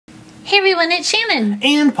Hey everyone, it's Shannon.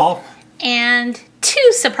 And Paul. And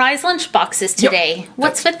 2 surprise lunch boxes today. Yep.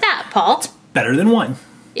 What's with that, Paul? It's better than one.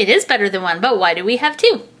 It is better than one, but why do we have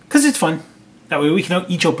 2? Because it's fun. That way we can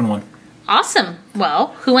each open one. Awesome. Well,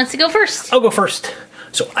 who wants to go first? I'll go first.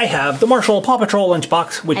 So I have the Marshall Paw Patrol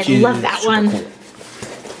lunchbox, which is love that one. Cool.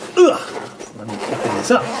 Ugh. Let me open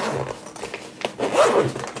this up.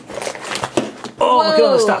 Oh, look at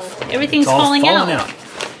all the stuff. Everything's It's all falling out.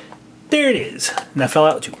 There it is. And that fell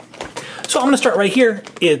out too. So I'm going to start right here.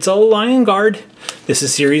 It's a Lion Guard. This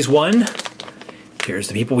is Series 1. Here's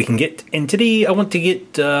the people we can get. And today I want to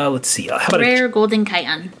get, let's see, how about Rare Golden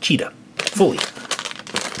Kion. Cheetah. Fully.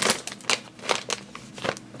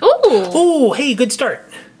 Ooh. Oh, hey, good start.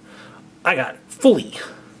 I got fully.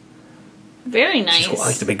 Very nice. Cool. I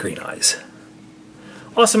like the big green eyes.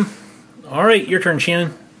 Awesome. All right, your turn,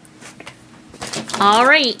 Shannon. All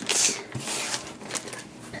right.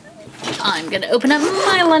 I'm going to open up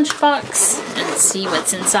my lunchbox and see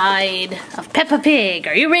what's inside of Peppa Pig.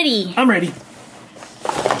 Are you ready? I'm ready.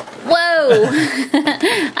 Whoa!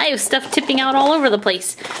 I have stuff tipping out all over the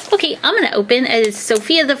place. Okay, I'm going to open a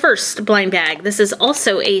Sophia the First blind bag. This is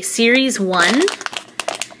also a Series 1.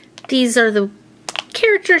 These are the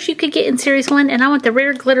characters you could get in Series 1, and I want the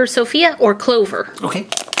rare glitter Sophia or Clover. Okay.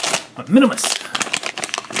 Minimus.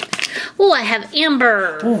 Oh, I have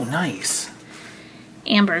Amber. Oh, nice.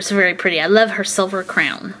 Amber's very pretty. I love her silver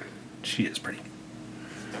crown. She is pretty.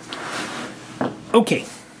 Okay.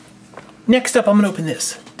 Next up, I'm going to open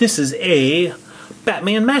this. This is a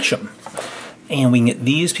Batman Mashem. And we can get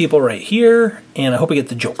these people right here. And I hope we get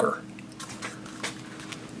the Joker.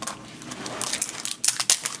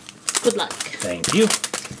 Good luck. Thank you.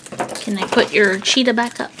 Can I put your cheetah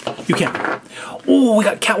back up? You can. Oh, we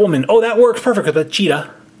got Catwoman. Oh, that works perfect with the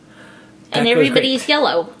cheetah. And everybody's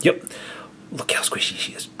yellow. Yep. Look how squishy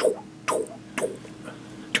she is.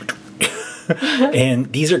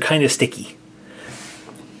 And these are kind of sticky.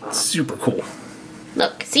 Super cool.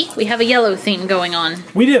 Look, see? We have a yellow theme going on.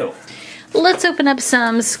 We do. Let's open up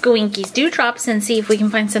some Squinkies Dewdrops and see if we can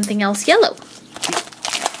find something else yellow.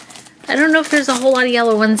 I don't know if there's a whole lot of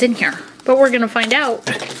yellow ones in here, but we're going to find out.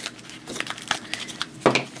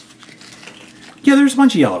 Yeah, there's a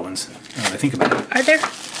bunch of yellow ones, now that I think about it. Are there?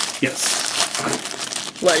 Yes.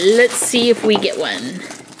 Well, let's see if we get one.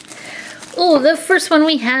 Oh, the first one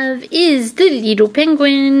we have is the little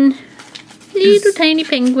penguin. Little tiny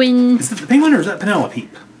penguin. Is it the penguin or is that Penelope?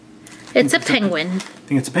 It's a penguin.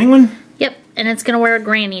 Think it's a penguin? Yep, and it's going to wear a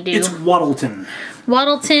granny do. It's Waddleton.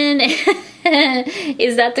 Waddleton.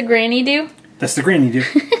 Is that the granny do? That's the granny do.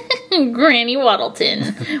 Granny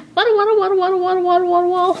Waddleton. Waddle, waddle, waddle, waddle, waddle, waddle,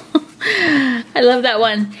 waddle, waddle. I love that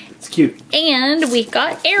one. It's cute. And we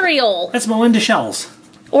got Ariel. That's Melinda Shells.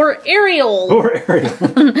 Or Ariel. Or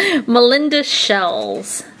Ariel. Melinda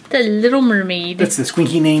Shells. The Little Mermaid. That's the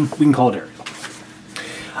Squinky name. We can call it Ariel.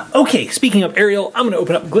 Okay, speaking of Ariel, I'm going to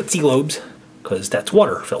open up Gltizi Globes because that's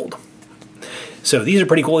water-filled. So these are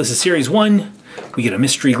pretty cool. This is Series 1. We get a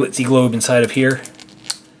mystery Gltizi Globe inside of here.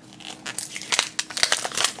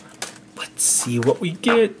 Let's see what we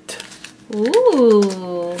get.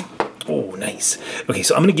 Ooh. Oh, nice. Okay,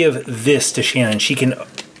 so I'm going to give this to Shannon. She can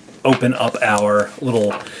open up our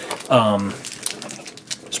little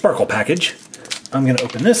sparkle package. I'm going to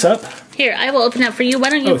open this up. Here, I will open that for you. Why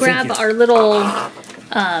don't you grab our little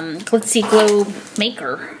Glitzy Globe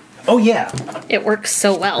maker? Oh, yeah. It works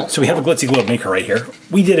so well. So we have a Glitzy Globe maker right here.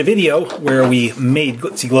 We did a video where we made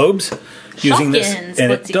Glitzy Globes using this,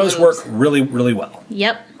 and it does work really, really well.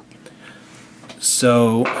 Yep.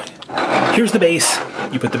 So here's the base.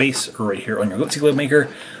 You put the base right here on your Glitzy Globe maker.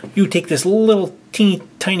 You take this little teeny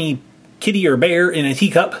tiny kitty or bear in a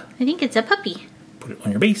teacup. I think it's a puppy. Put it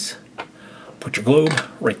on your base. Put your globe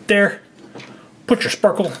right there. Put your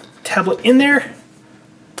sparkle tablet in there.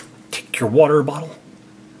 Take your water bottle.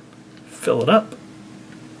 Fill it up.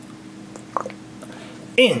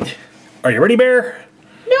 And, are you ready, bear?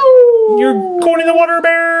 No! You're going in the water,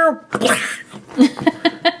 bear!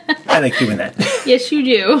 I like doing that. Yes, you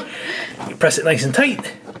do. You press it nice and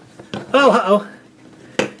tight. Oh, uh-oh.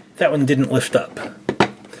 That one didn't lift up.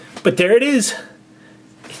 But there it is.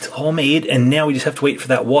 It's all made, and now we just have to wait for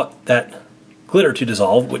that glitter to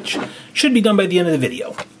dissolve, which should be done by the end of the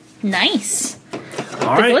video. Nice.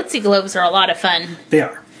 All the right. Glitzy Globes are a lot of fun. They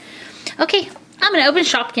are. Okay, I'm going to open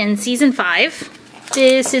Shopkins Season 5.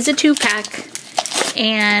 This is a 2-pack.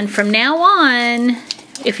 And from now on,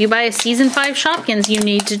 if you buy a Season 5 Shopkins, you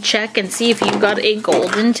need to check and see if you got a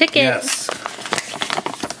golden ticket. Yes.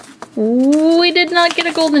 We did not get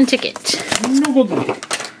a golden ticket. No golden ticket.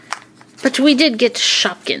 But we did get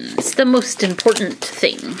Shopkins, the most important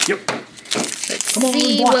thing. Yep. Let's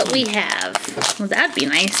see what we have. Well, that'd be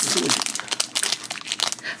nice.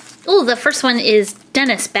 Oh, the first one is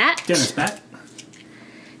Dennis Bat. Dennis Bat.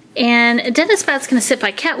 And Dennis Bat's going to sit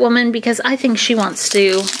by Catwoman because I think she wants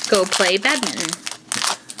to go play badminton.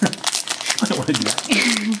 I don't want to do that.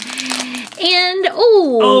 And,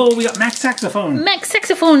 oh, we got Max Saxophone. Max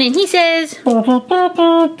Saxophone, and he says...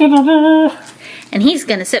 And he's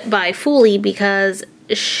going to sit by Foolie because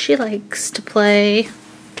she likes to play...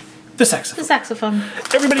 The saxophone. The saxophone.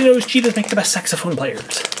 Everybody knows cheetahs make the best saxophone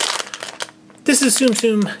players. This is Tsum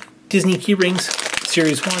Tsum Disney Key Rings,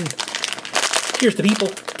 Series 1. Here's the people.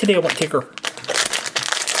 Today I want Tigger.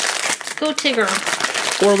 Go Tigger.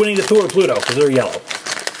 Or Winnie the Pooh or Pluto, because they're yellow.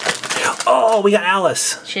 Oh, we got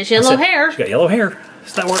Alice. She has yellow hair. She got yellow hair,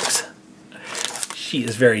 so that works. She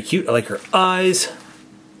is very cute. I like her eyes.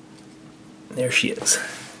 There she is.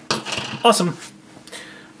 Awesome.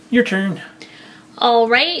 Your turn. All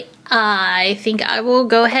right. I think I will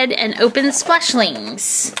go ahead and open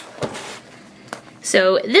Splashlings.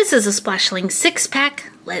 So this is a Splashling 6-pack.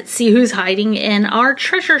 Let's see who's hiding in our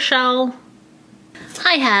treasure shell.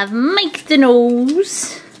 I have Mike the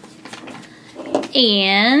Nose.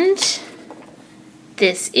 And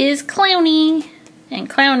this is Clowny. And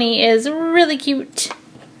Clowny is really cute.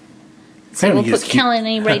 So we'll put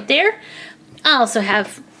Clowny right there. I also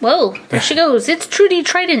have, whoa, there she goes. It's Trudy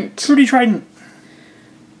Trident. Trudy Trident.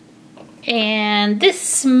 And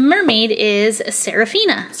this mermaid is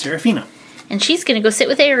Seraphina. Seraphina. And she's going to go sit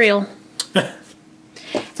with Ariel.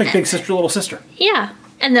 It's like big sister, little sister. Yeah.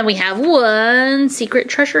 And then we have one secret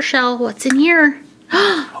treasure shell. What's in here?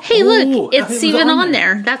 Hey, look. It's even on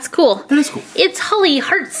there. That's cool. That is cool. It's Holly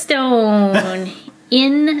Heartstone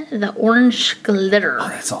in the orange glitter. Oh,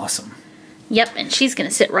 that's awesome. Yep. And she's going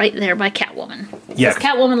to sit right there by Catwoman. Yeah. Because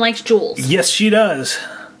Catwoman likes jewels. Yes, she does.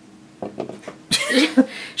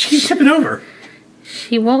 She keeps tipping over.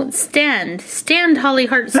 She won't stand. Stand, Holly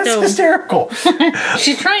Heartstone. That's hysterical.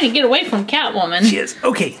 She's trying to get away from Catwoman. She is.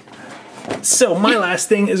 Okay. So my last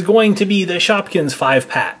thing is going to be the Shopkins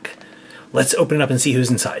 5-pack. Let's open it up and see who's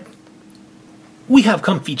inside. We have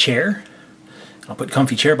Comfy Chair. I'll put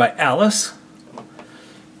Comfy Chair by Alice.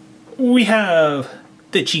 We have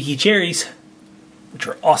the Cheeky Cherries, which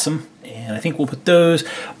are awesome. And I think we'll put those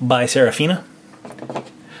by Seraphina.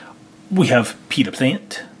 We have Peter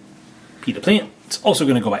Plant. Peter Plant. It's also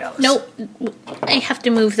going to go by Alice. Nope. I have to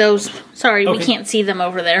move those. Sorry, we can't see them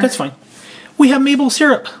over there. That's fine. We have Maple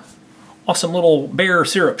Syrup. Awesome little bear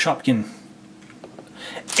syrup Shopkin.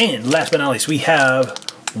 And last but not least, we have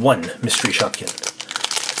one mystery Shopkin.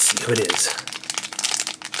 Let's see who it is.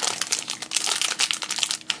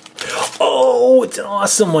 Oh, it's an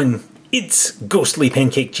awesome one. It's Ghostly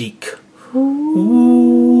Pancake Cheek.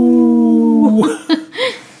 Ooh.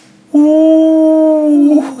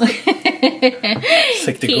 Ooh. It's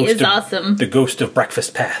like the ghost of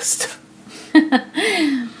breakfast past.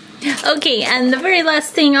 Okay, and the very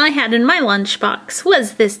last thing I had in my lunchbox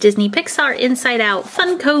was this Disney Pixar Inside Out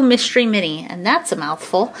Funko Mystery Mini, and that's a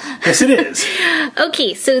mouthful. Yes, it is.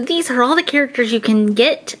 Okay, so these are all the characters you can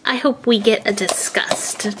get. I hope we get a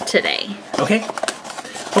Disgust today. Okay.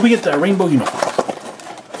 Hope we get the Rainbow Unicorn.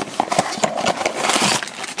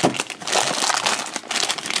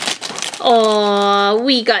 Oh,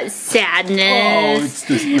 we got Sadness. Oh, it's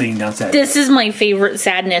just laying down Sadness. This is my favorite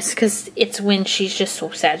Sadness because it's when she's just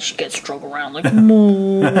so sad she gets drug around like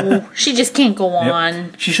moo. She just can't go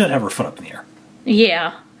on. She should have her foot up in the air.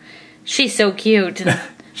 Yeah. She's so cute and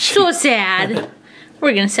so sad.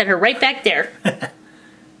 We're going to set her right back there.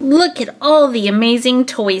 Look at all the amazing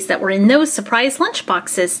toys that were in those surprise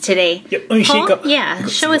lunchboxes today. Yep, let me shake up. Yeah,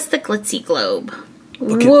 show us the Glitzy Globe.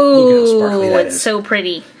 Look how sparkly that is. It's so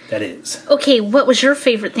pretty. That is. Okay, what was your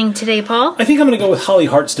favorite thing today, Paul? I think I'm going to go with Holly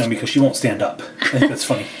Heartstone because she won't stand up. I think that's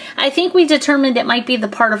funny. I think we determined it might be the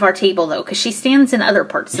part of our table, though, because she stands in other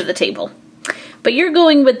parts of the table. But you're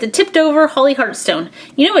going with the tipped over Holly Heartstone.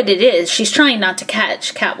 You know what it is? She's trying not to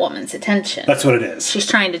catch Catwoman's attention. That's what it is. She's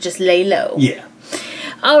trying to just lay low. Yeah.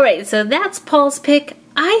 Alright, so that's Paul's pick.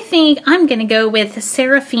 I think I'm going to go with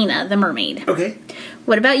Seraphina, the mermaid. Okay.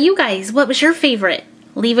 What about you guys? What was your favorite?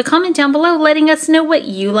 Leave a comment down below letting us know what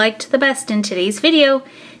you liked the best in today's video.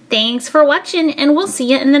 Thanks for watching, and we'll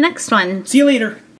see you in the next one. See you later.